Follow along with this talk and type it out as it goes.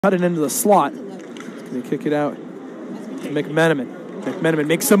Cut it into the slot. They kick it out to McMenamin. McMenamin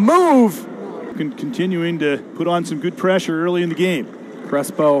makes a move. Continuing to put on some good pressure early in the game.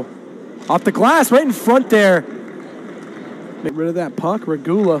 Crespo off the glass, right in front there. Get rid of that puck.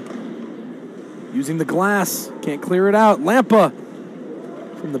 Regula using the glass. Can't clear it out. Lampa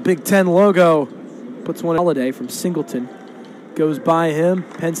from the Big Ten logo puts one. Holiday from Singleton goes by him.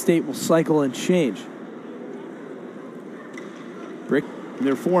 Penn State will cycle and change. Brick.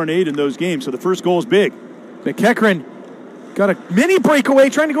 They're 4-8 in those games, so the first goal is big. McEachern got a mini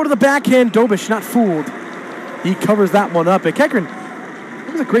breakaway, trying to go to the backhand. Dobeš not fooled. He covers that one up. McEachern,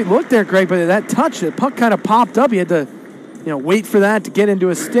 that was a great look there, Greg, but that touch, the puck kind of popped up. He had to, wait for that to get into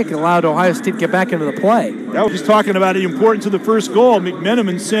his stick and allowed Ohio State to get back into the play. That was just talking about the importance of the first goal.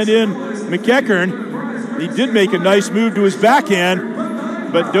 McMenamin sent in McEachern. He did make a nice move to his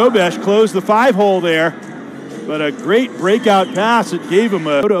backhand, but Dobeš closed the 5-hole there. But a great breakout pass that gave him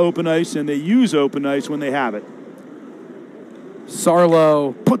a go to open ice, and they use open ice when they have it.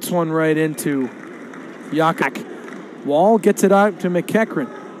 Sarlo puts one right into Jakub. Wall gets it out to McEachern.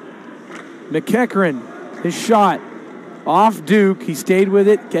 McEachern, his shot off Duke. He stayed with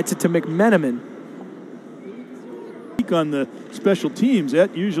it, gets it to McMenamin. On the special teams,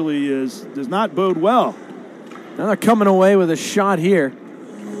 that usually does not bode well. Now they're coming away with a shot here.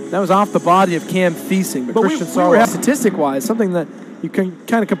 That was off the body of Cam Thiesing. But Christian Sarlo, statistic-wise, something that you can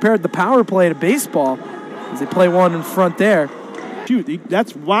kind of compare the power play to baseball as they play one in front there. Shoot,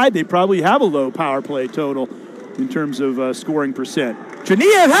 that's why they probably have a low power play total in terms of scoring percent.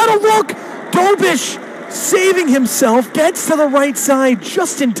 Geniev had a look. Dobeš saving himself, gets to the right side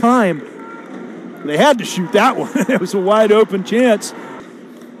just in time. They had to shoot that one. It was a wide open chance.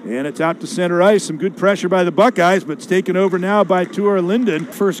 And it's out to center ice. Some good pressure by the Buckeyes, but it's taken over now by Tuor Linden.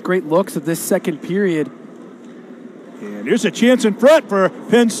 First great looks of this second period. And here's a chance in front for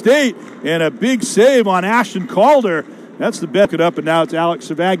Penn State, and a big save on Ashton Calder. That's the bet. It up, and now it's Alex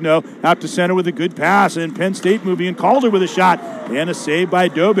Savagno out to center with a good pass, and Penn State moving in. Calder with a shot, and a save by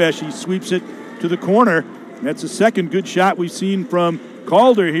Dobeš. He sweeps it to the corner. That's the second good shot we've seen from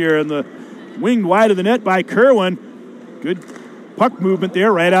Calder here, and the winged wide of the net by Kerwin. Good puck movement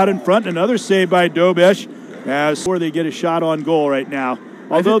there right out in front. Another save by Dobeš as they get a shot on goal right now.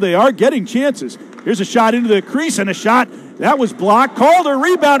 Although they are getting chances. Here's a shot into the crease and a shot. That was blocked. Calder,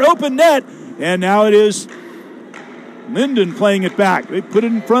 rebound, open net. And now it is Linden playing it back. They put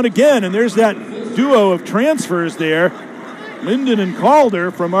it in front again, and there's that duo of transfers there. Linden and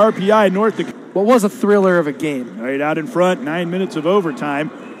Calder from RPI North Dakota. What was a thriller of a game. Right out in front, 9 minutes of overtime.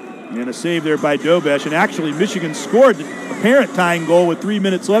 And a save there by Dobeš. And actually, Michigan scored the apparent tying goal with 3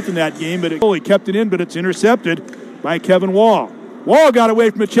 minutes left in that game, but he kept it in, but it's intercepted by Kevin Wall. Wall got away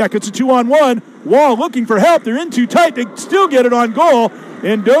from a check. It's a 2-on-1. Wall looking for help. They're in too tight. They still get it on goal,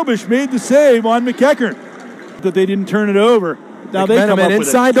 and Dobeš made the save on McEachern. That they didn't turn it over. Now they come up with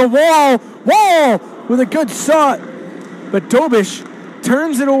inside the Wall. Wall with a good shot, but Dobeš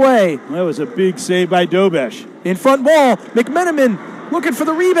turns it away. That was a big save by Dobeš. In front Wall. McMenamin looking for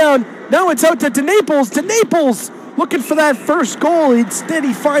the rebound. Now it's out to Naples. Looking for that first goal. Instead,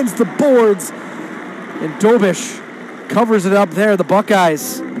 he finds the boards. And Dobeš covers it up there. The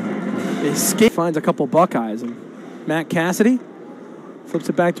Buckeyes escape. Finds a couple Buckeyes. And Matt Cassidy flips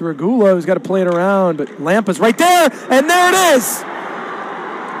it back to Regula, who's got to play it around. But Lampa's right there. And there it is.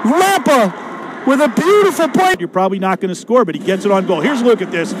 Lampa with a beautiful play. You're probably not going to score, but he gets it on goal. Here's a look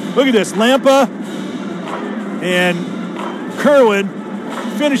at this. Look at this. Lampa and Kerwin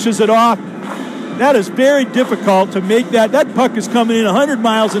finishes it off. That is very difficult to make that. That puck is coming in 100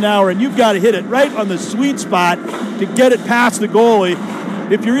 miles an hour, and you've got to hit it right on the sweet spot to get it past the goalie.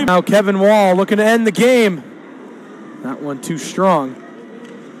 If you're now Kevin Wall looking to end the game. That one too strong.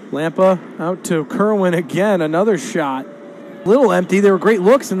 Lampa out to Kerwin again. Another shot. Little empty. They were great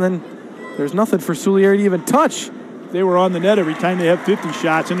looks, and then there's nothing for Soulier to even touch. They were on the net every time they have 50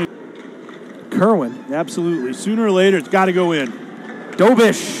 shots. And Kerwin. Absolutely. Sooner or later, it's got to go in.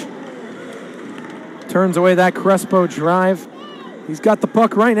 Dobeš turns away that Crespo drive. He's got the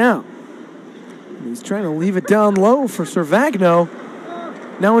puck right now. He's trying to leave it down low for Savagno.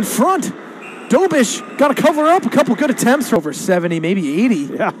 Now in front. Dobeš got to cover up. A couple good attempts for over 70, maybe 80.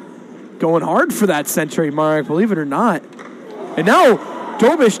 Yeah. Going hard for that century mark, believe it or not. And now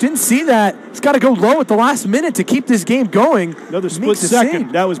Dobeš didn't see that. He's got to go low at the last minute to keep this game going. Another split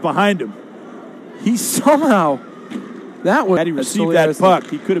second. That was behind him. He somehow... Had he received that puck,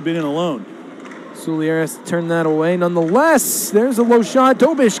 he could have been in alone. Soulier has to turn that away. Nonetheless, there's a low shot.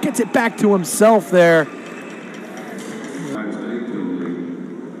 Dobeš gets it back to himself there.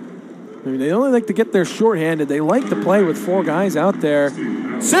 I mean, they only like to get there shorthanded. They like to play with 4 guys out there.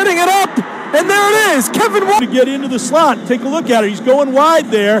 Setting it up, and there it is. Kevin to get into the slot. Take a look at it. He's going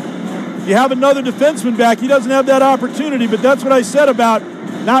wide there. You have another defenseman back. He doesn't have that opportunity, but that's what I said about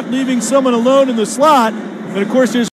not leaving someone alone in the slot. And, of course, there's